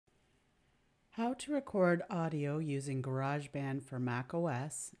How to record audio using GarageBand for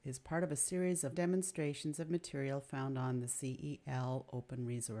macOS is part of a series of demonstrations of material found on the CEL Open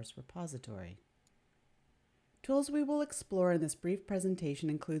Resource Repository. Tools we will explore in this brief presentation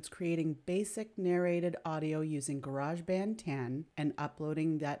includes creating basic narrated audio using GarageBand 10 and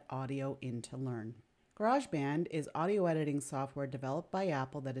uploading that audio into Learn. GarageBand is audio editing software developed by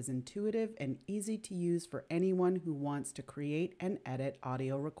Apple that is intuitive and easy to use for anyone who wants to create and edit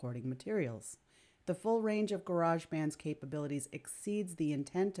audio recording materials. The full range of GarageBand's capabilities exceeds the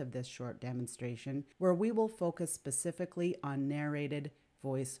intent of this short demonstration, where we will focus specifically on narrated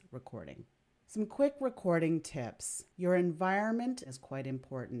voice recording. Some quick recording tips. Your environment is quite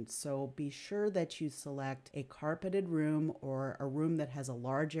important, so be sure that you select a carpeted room or a room that has a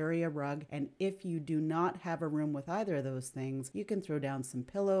large area rug, and if you do not have a room with either of those things, you can throw down some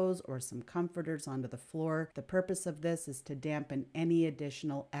pillows or some comforters onto the floor. The purpose of this is to dampen any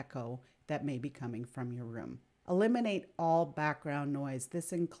additional echo that may be coming from your room. Eliminate all background noise.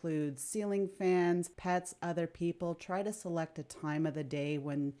 This includes ceiling fans, pets, other people. Try to select a time of the day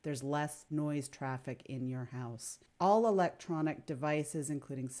when there's less noise traffic in your house. All electronic devices,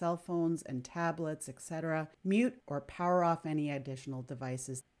 including cell phones and tablets, etc., mute or power off any additional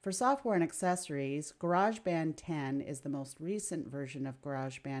devices. For software and accessories, GarageBand 10 is the most recent version of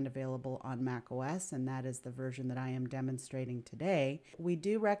GarageBand available on macOS, and that is the version that I am demonstrating today. We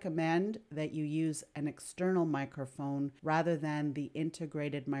do recommend that you use an external microphone rather than the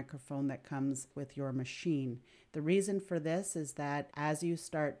integrated microphone that comes with your machine. The reason for this is that as you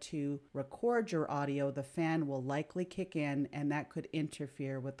start to record your audio, the fan will likely kick in, and that could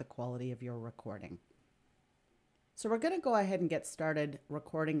interfere with the quality of your recording. So we're going to go ahead and get started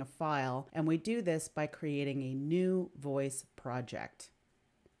recording a file, and we do this by creating a new voice project.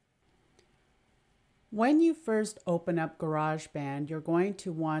 When you first open up GarageBand, you're going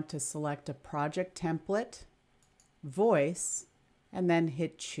to want to select a project template, voice, and then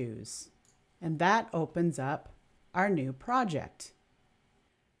hit choose. And that opens up our new project.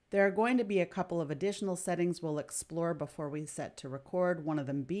 There are going to be a couple of additional settings we'll explore before we set to record, one of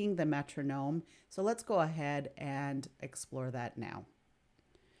them being the metronome. So let's go ahead and explore that now.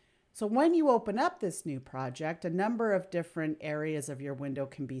 So when you open up this new project, a number of different areas of your window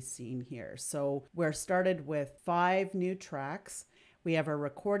can be seen here. So we're started with 5 new tracks. We have our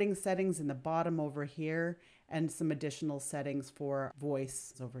recording settings in the bottom over here and some additional settings for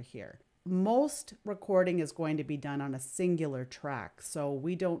voice over here. Most recording is going to be done on a singular track, so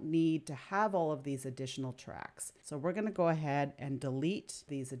we don't need to have all of these additional tracks. So we're going to go ahead and delete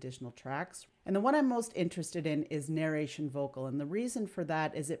these additional tracks. And the one I'm most interested in is narration vocal, and the reason for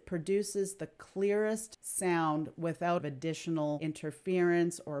that is it produces the clearest sound without additional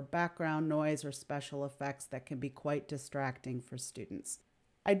interference or background noise or special effects that can be quite distracting for students.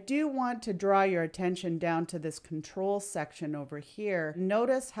 I do want to draw your attention down to this control section over here.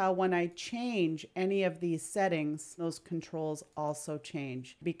 Notice how when I change any of these settings, those controls also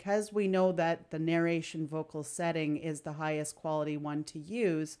change. Because we know that the narration vocal setting is the highest quality one to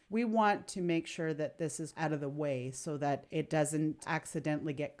use, we want to make sure that this is out of the way so that it doesn't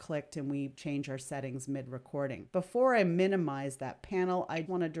accidentally get clicked and we change our settings mid-recording. Before I minimize that panel, I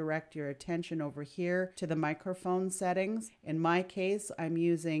want to direct your attention over here to the microphone settings. In my case, I'm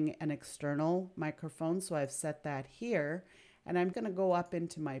using an external microphone, so I've set that here, and I'm going to go up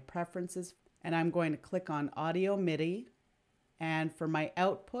into my preferences and I'm going to click on audio MIDI, and for my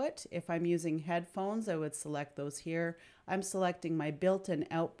output, if I'm using headphones, I would select those here. I'm selecting my built-in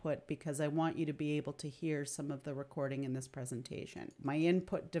output because I want you to be able to hear some of the recording in this presentation. My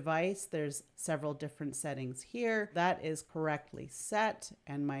input device, there's several different settings here. That is correctly set,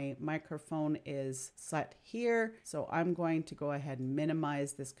 and my microphone is set here. So I'm going to go ahead and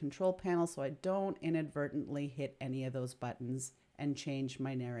minimize this control panel so I don't inadvertently hit any of those buttons and change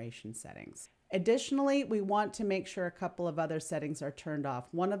my narration settings. Additionally, we want to make sure a couple of other settings are turned off.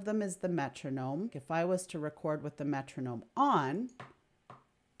 One of them is the metronome. If I was to record with the metronome on,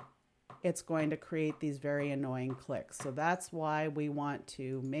 it's going to create these very annoying clicks. So that's why we want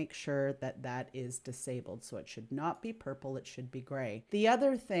to make sure that that is disabled. So it should not be purple, it should be gray. The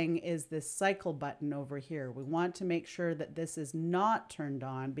other thing is this cycle button over here. We want to make sure that this is not turned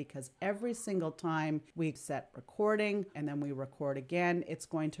on because every single time we set recording and then we record again, it's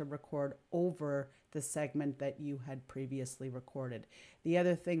going to record over the segment that you had previously recorded. The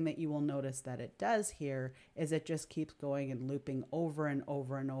other thing that you will notice that it does here is it just keeps going and looping over and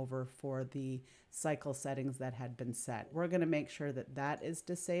over and over for the cycle settings that had been set. We're going to make sure that that is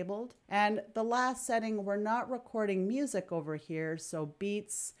disabled. And the last setting, we're not recording music over here, so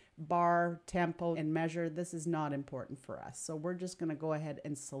beats, bar, tempo, and measure, this is not important for us. So we're just going to go ahead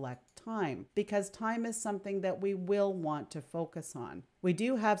and select time, because time is something that we will want to focus on. We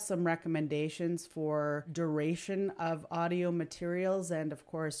do have some recommendations for duration of audio materials, and of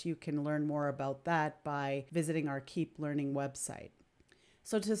course you can learn more about that by visiting our Keep Learning website.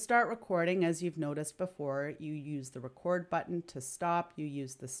 So to start recording, as you've noticed before, you use the record button. To stop, you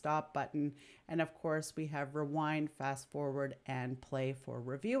use the stop button. And of course, we have rewind, fast forward, and play for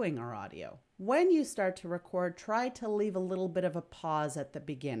reviewing our audio. When you start to record, try to leave a little bit of a pause at the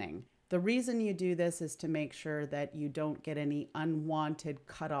beginning. The reason you do this is to make sure that you don't get any unwanted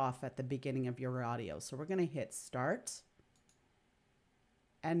cutoff at the beginning of your audio. So we're going to hit start.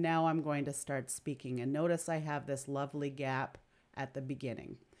 And now I'm going to start speaking. And notice I have this lovely gap at the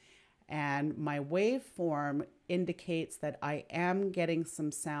beginning. And my waveform indicates that I am getting some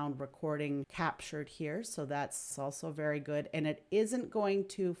sound recording captured here. So that's also very good. And it isn't going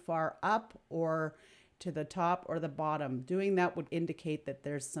too far up or to the top or the bottom. Doing that would indicate that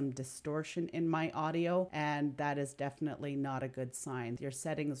there's some distortion in my audio, and that is definitely not a good sign. Your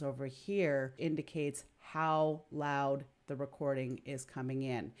settings over here indicates how loud the recording is coming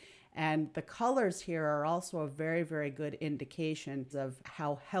in. And the colors here are also a very, very good indication of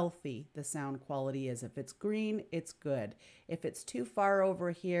how healthy the sound quality is. If it's green, it's good. If it's too far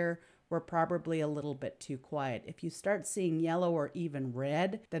over here, we're probably a little bit too quiet. If you start seeing yellow or even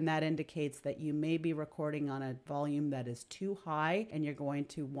red, then that indicates that you may be recording on a volume that is too high, and you're going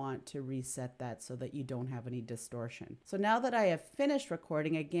to want to reset that so that you don't have any distortion. So now that I have finished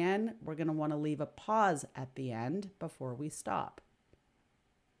recording, again, we're going to want to leave a pause at the end before we stop.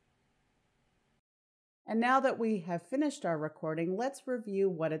 And now that we have finished our recording, let's review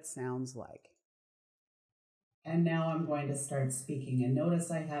what it sounds like. And now I'm going to start speaking, and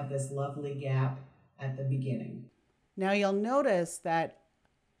notice I have this lovely gap at the beginning. Now you'll notice that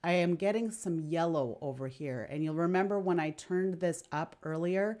I am getting some yellow over here, and you'll remember when I turned this up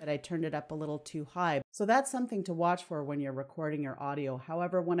earlier that I turned it up a little too high. So that's something to watch for when you're recording your audio.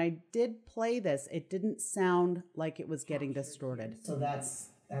 However, when I did play this, it didn't sound like it was getting distorted. So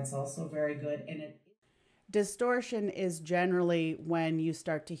that's also very good. And distortion is generally when you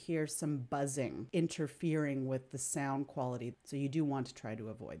start to hear some buzzing interfering with the sound quality. So you do want to try to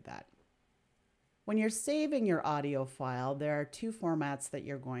avoid that. When you're saving your audio file, there are two formats that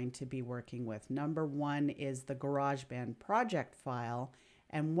you're going to be working with. Number one is the GarageBand project file.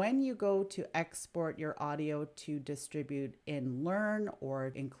 And when you go to export your audio to distribute in Learn or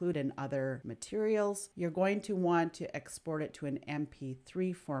include in other materials, you're going to want to export it to an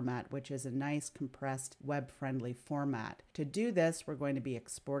MP3 format, which is a nice compressed web-friendly format. To do this, we're going to be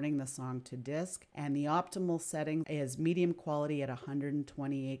exporting the song to disk, and the optimal setting is medium quality at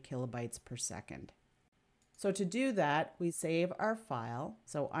 128 kilobytes per second. So to do that, we save our file.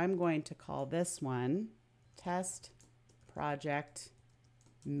 So I'm going to call this one Test Project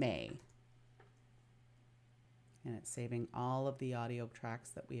May. And it's saving all of the audio tracks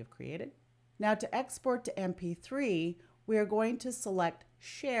that we have created. Now to export to MP3, we are going to select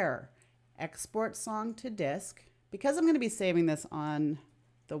Share, Export Song to Disk. Because I'm going to be saving this on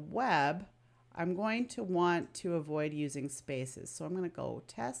the web, I'm going to want to avoid using spaces. So I'm going to go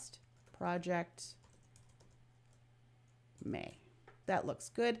Test Project May. That looks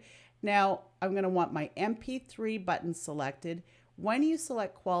good. Now I'm going to want my MP3 button selected. When you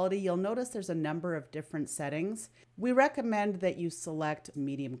select quality, you'll notice there's a number of different settings. We recommend that you select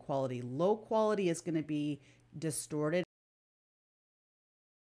medium quality. Low quality is going to be distorted.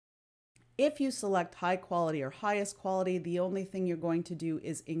 If you select high quality or highest quality, the only thing you're going to do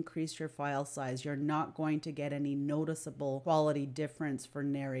is increase your file size. You're not going to get any noticeable quality difference for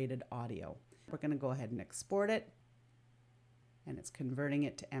narrated audio. We're going to go ahead and export it, and it's converting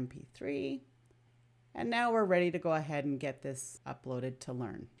it to MP3. And now we're ready to go ahead and get this uploaded to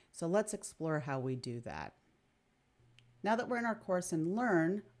Learn. So let's explore how we do that. Now that we're in our course in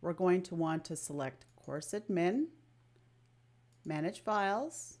Learn, we're going to want to select Course Admin, Manage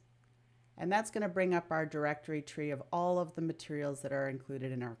Files, and that's going to bring up our directory tree of all of the materials that are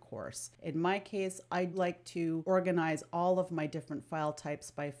included in our course. In my case, I'd like to organize all of my different file types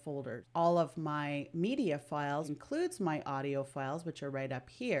by folder. All of my media files includes my audio files, which are right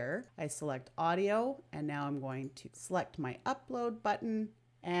up here. I select audio, and now I'm going to select my upload button,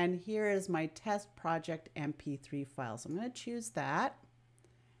 and here is my test project MP3 file. So I'm going to choose that.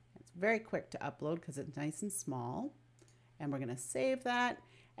 It's very quick to upload because it's nice and small, and we're going to save that.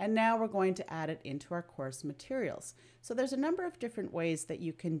 And now we're going to add it into our course materials. So there's a number of different ways that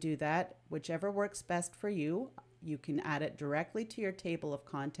you can do that, whichever works best for you. You can add it directly to your table of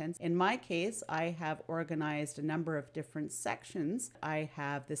contents. In my case, I have organized a number of different sections. I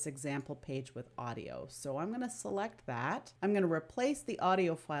have this example page with audio. So I'm going to select that. I'm going to replace the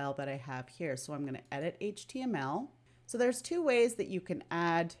audio file that I have here. So I'm going to edit HTML. So there's two ways that you can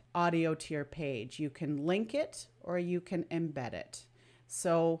add audio to your page. You can link it or you can embed it.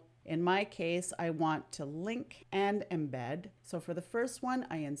 So in my case, I want to link and embed. So for the first one,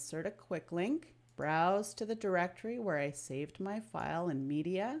 I insert a quick link, browse to the directory where I saved my file in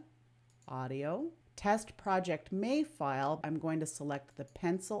media, audio, test project May file. I'm going to select the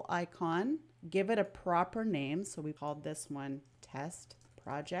pencil icon, give it a proper name. So we called this one test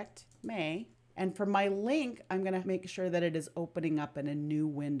project May. And for my link, I'm going to make sure that it is opening up in a new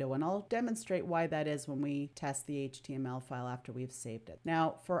window. And I'll demonstrate why that is when we test the HTML file after we've saved it.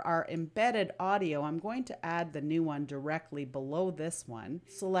 Now, for our embedded audio, I'm going to add the new one directly below this one.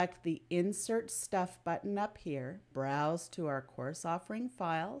 Select the Insert Stuff button up here. Browse to our course offering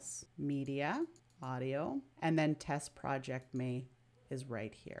files, media, audio, and then test project May is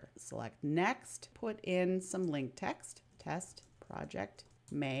right here. Select Next, put in some link text, test project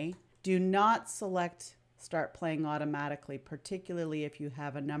May. Do not select Start Playing Automatically, particularly if you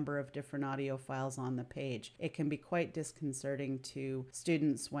have a number of different audio files on the page. It can be quite disconcerting to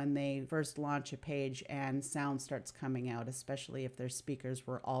students when they first launch a page and sound starts coming out, especially if their speakers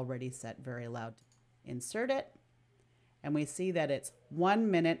were already set very loud. Insert it. And we see that it's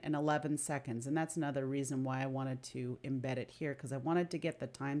 1 minute and 11 seconds. And that's another reason why I wanted to embed it here, because I wanted to get the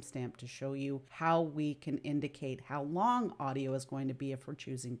timestamp to show you how we can indicate how long audio is going to be if we're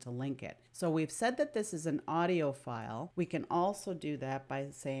choosing to link it. So we've said that this is an audio file. We can also do that by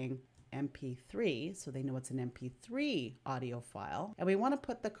saying MP3, so they know it's an MP3 audio file. And we want to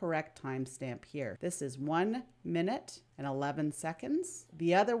put the correct timestamp here. This is 1 minute and 11 seconds.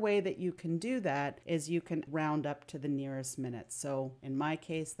 The other way that you can do that is you can round up to the nearest minute. So in my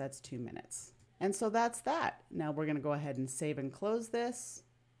case, that's 2 minutes. And so that's that. Now we're going to go ahead and save and close this.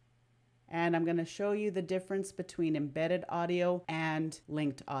 And I'm going to show you the difference between embedded audio and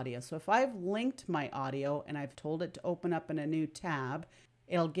linked audio. So if I've linked my audio and I've told it to open up in a new tab,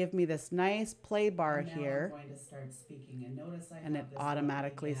 it'll give me this nice play bar here. I'm going to start speaking, and notice and it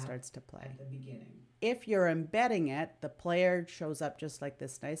automatically starts to play at the beginning. If you're embedding it, the player shows up just like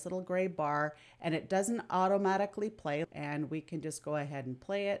this nice little gray bar, and it doesn't automatically play, and we can just go ahead and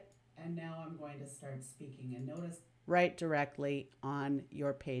play it. And now I'm going to start speaking, and notice right directly on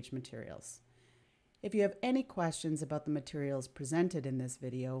your page materials. If you have any questions about the materials presented in this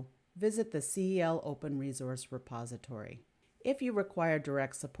video, visit the CEL Open Resource Repository. If you require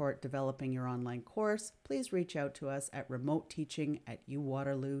direct support developing your online course, please reach out to us at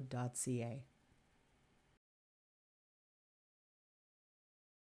remoteteaching@uwaterloo.ca.